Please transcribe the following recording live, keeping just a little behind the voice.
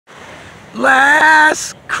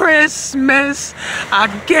Last Christmas, I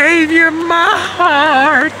gave you my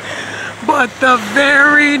heart, but the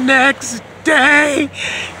very next day,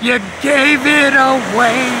 you gave it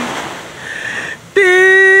away.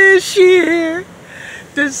 This year,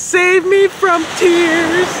 to save me from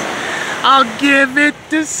tears, I'll give it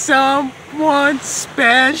to someone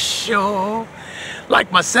special.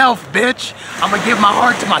 Like myself, bitch. I'm gonna give my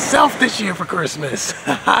heart to myself this year for Christmas.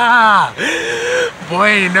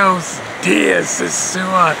 Buenos dias,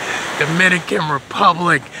 Sosua, Dominican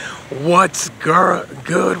Republic. What's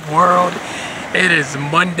good, world? It is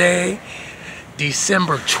Monday,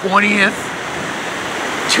 December 20th,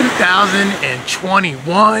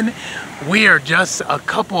 2021. We are just a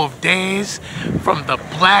couple of days from the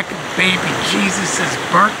black baby Jesus'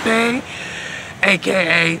 birthday,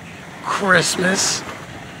 aka Christmas.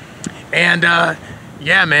 And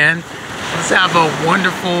yeah, man, let's have a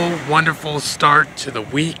wonderful start to the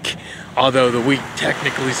week, although the week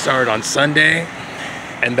technically started on Sunday,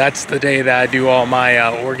 and that's the day that I do all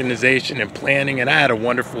my organization and planning. And I had a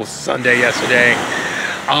wonderful Sunday yesterday.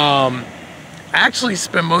 I actually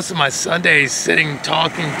spent most of my Sundays sitting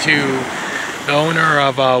talking to the owner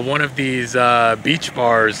of one of these beach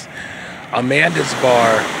bars, Amanda's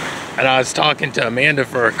Bar. And I was talking to Amanda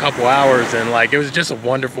for a couple hours, and like, it was just a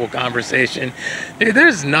wonderful conversation. Dude,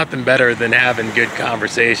 there's nothing better than having good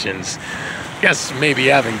conversations. I guess maybe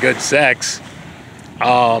having good sex.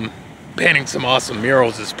 Painting some awesome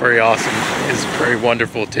murals is pretty awesome. It's pretty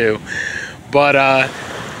wonderful too. But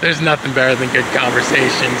there's nothing better than good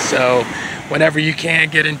conversation. So whenever you can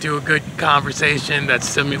get into a good conversation that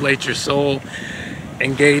stimulates your soul,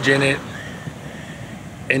 engage in it,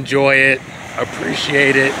 enjoy it,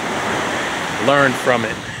 appreciate it, learn from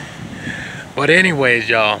it. But anyways,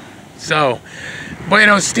 y'all, so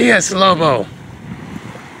buenos dias, Lobo.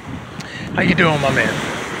 How you doing, my man?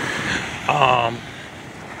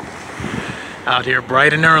 Out here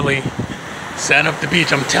bright and early, setting up the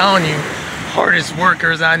beach. I'm telling you, hardest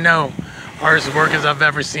workers I know, hardest workers I've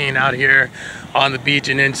ever seen out here on the beach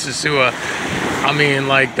and in Sosua. I mean,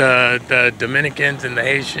 like the Dominicans and the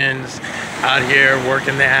Haitians out here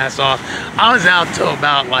working their ass off. I was out till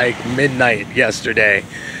about like midnight yesterday.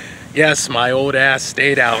 Yes, my old ass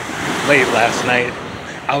stayed out late last night.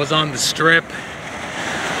 I was on the strip,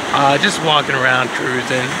 just walking around,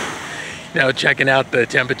 cruising, you know, checking out the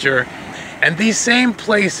temperature. And these same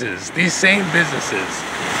places, these same businesses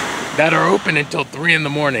that are open until 3 in the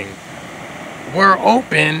morning were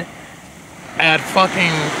open at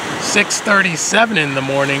fucking 6:37 in the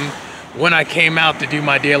morning when I came out to do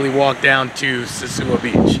my daily walk down to Sosua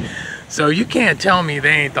Beach. So you can't tell me they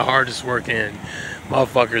ain't the hardest working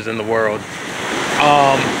motherfuckers in the world.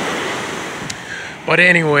 But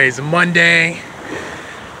anyways, Monday,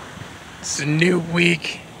 it's a new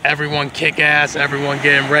week. Everyone kick ass, everyone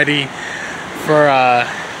getting ready for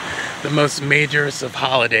the most majorest of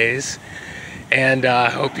holidays. And I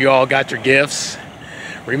hope you all got your gifts.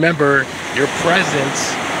 Remember, your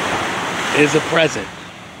presence is a present.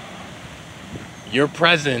 Your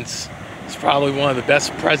presence is probably one of the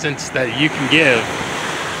best presents that you can give,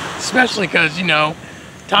 especially because, you know,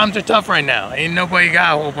 times are tough right now. Ain't nobody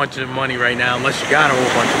got a whole bunch of money right now unless you got a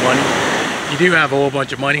whole bunch of money. If you do have a whole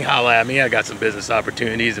bunch of money, holla at me. I got some business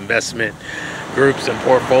opportunities, investment groups, and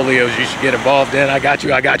portfolios you should get involved in. I got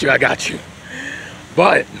you.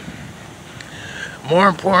 But more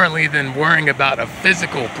importantly than worrying about a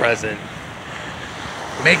physical present,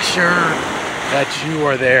 make sure that you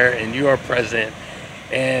are there and you are present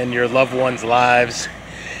in your loved ones' lives.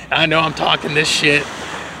 I know I'm talking this shit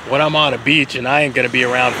when I'm on a beach and I ain't gonna be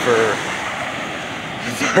around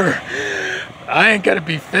I ain't gonna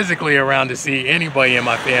be physically around to see anybody in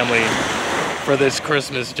my family for this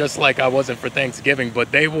Christmas, just like I wasn't for Thanksgiving,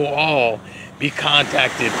 but they will all be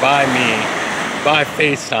contacted by me by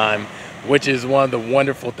FaceTime, which is one of the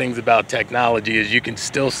wonderful things about technology, is you can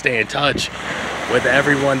still stay in touch with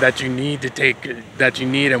everyone that you need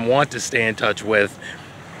and want to stay in touch with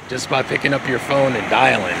just by picking up your phone and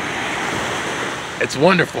dialing. It's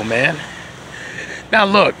wonderful, man. Now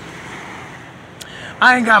look,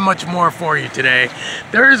 I ain't got much more for you today.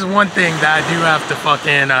 There is one thing that I do have to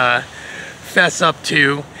fucking fess up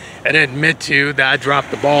to and admit to that I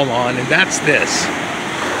dropped the ball on, and that's this.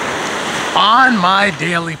 On my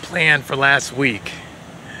daily plan for last week,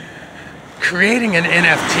 creating an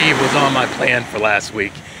NFT was on my plan for last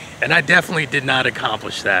week, and I definitely did not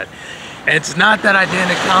accomplish that. And it's not that I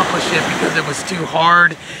didn't accomplish it because it was too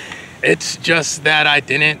hard, it's just that I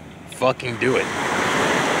didn't fucking do it.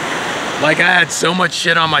 Like, I had so much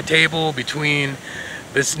shit on my table between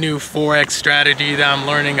this new Forex strategy that I'm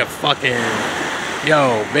learning, a fucking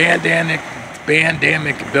Yo, Bandemic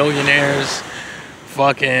Billionaires,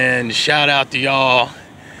 fucking shout out to y'all,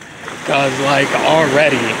 cause like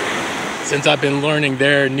already, since I've been learning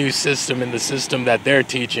their new system and the system that they're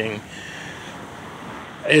teaching,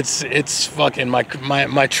 it's fucking my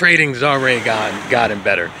trading's already gotten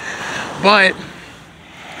better. But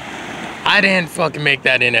I didn't fucking make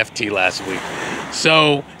that NFT last week.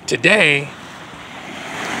 So today,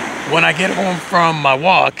 when I get home from my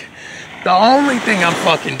walk, the only thing I'm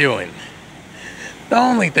fucking doing, the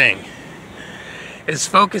only thing, is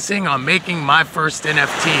focusing on making my first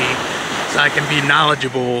NFT so I can be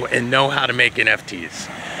knowledgeable and know how to make NFTs.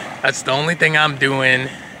 That's the only thing I'm doing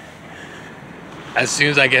as soon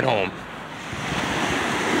as I get home.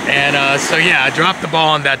 And so yeah, I dropped the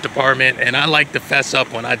ball in that department, and I like to fess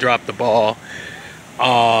up when I drop the ball.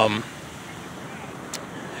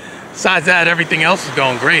 Besides that, everything else is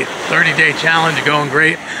going great. 30-day challenge is going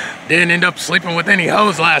great. Didn't end up sleeping with any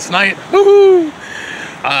hoes last night. Woohoo!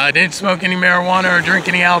 Didn't smoke any marijuana or drink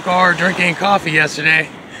any alcohol or drink any coffee yesterday.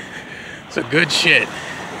 So good shit.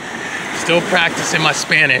 Still practicing my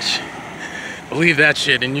Spanish. Believe that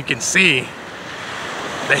shit. And you can see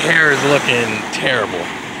the hair is looking terrible.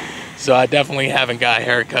 So I definitely haven't got a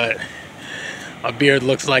haircut. My beard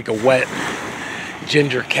looks like a wet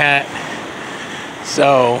ginger cat.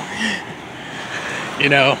 So, you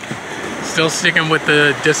know, still sticking with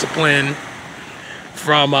the discipline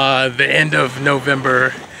from the end of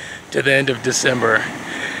November to the end of December.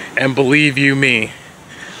 And believe you me,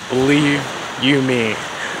 I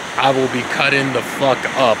will be cutting the fuck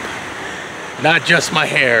up. Not just my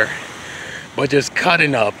hair, but just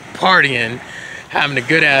cutting up, partying, having a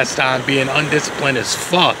good ass time, being undisciplined as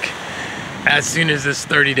fuck as soon as this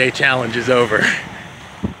 30-day challenge is over.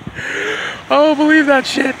 Oh, believe that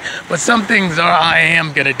shit. But some things I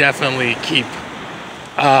am gonna definitely keep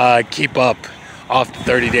up off the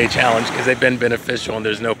 30-day challenge because they've been beneficial, and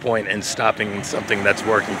there's no point in stopping something that's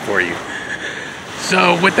working for you.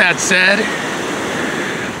 So with that said,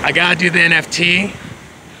 I gotta do the NFT.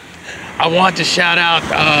 I want to shout out,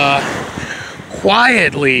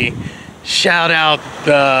 quietly shout out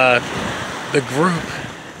the group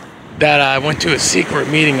that I went to a secret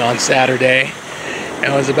meeting on Saturday. It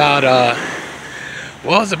was about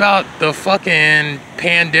well, it's about the fucking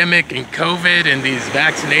pandemic and COVID and these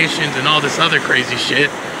vaccinations and all this other crazy shit.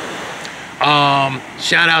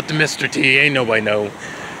 Shout out to Mr. T. Ain't nobody know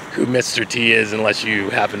who Mr. T is unless you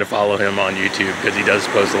happen to follow him on YouTube, because he does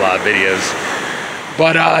post a lot of videos.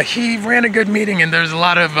 But he ran a good meeting, and there's a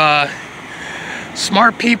lot of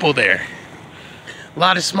smart people there. A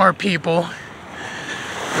lot of smart people.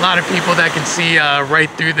 A lot of people that can see right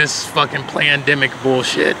through this fucking pandemic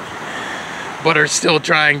bullshit, but are still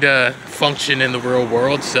trying to function in the real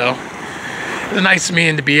world. So it's a nice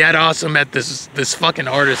meeting to be at. I also met this fucking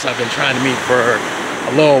artist I've been trying to meet for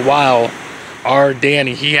a little while.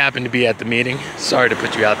 Danny, he happened to be at the meeting. Sorry to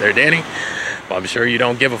put you out there, Danny, but I'm sure you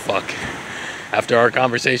don't give a fuck. After our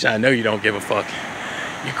conversation, I know you don't give a fuck.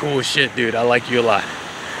 You cool as shit, dude. I like you a lot.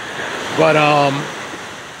 But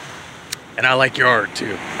and I like your art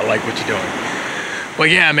too. I like what you're doing.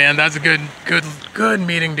 But yeah, man, that's a good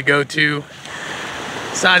meeting to go to.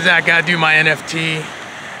 Besides that, gotta do my NFT.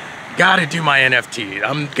 Gotta do my NFT.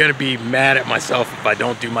 I'm gonna be mad at myself if I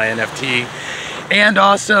don't do my NFT. And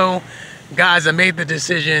also, guys, I made the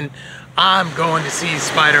decision. I'm going to see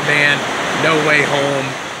Spider-Man No Way Home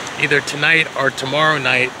either tonight or tomorrow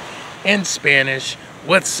night in Spanish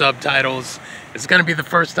with subtitles. It's gonna be the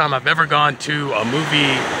first time I've ever gone to a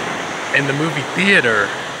movie in the movie theater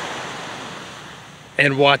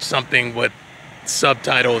and watch something with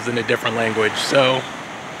subtitles in a different language. So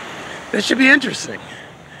this should be interesting.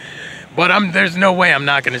 But there's no way I'm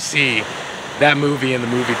not gonna see that movie in the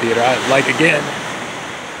movie theater.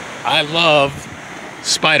 I love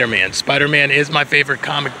Spider-Man. Spider-Man is my favorite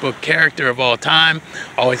comic book character of all time.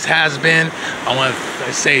 Always has been. I want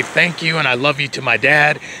to say thank you and I love you to my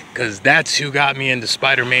dad, because that's who got me into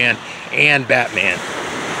Spider-Man and Batman.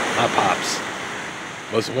 My pops.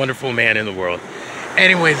 Most wonderful man in the world.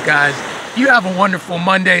 Anyways, guys, you have a wonderful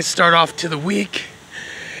Monday. Start off to the week.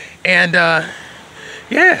 And,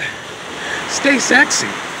 yeah, stay sexy.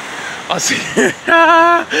 I'll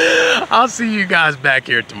see you guys back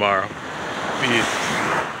here tomorrow. Peace.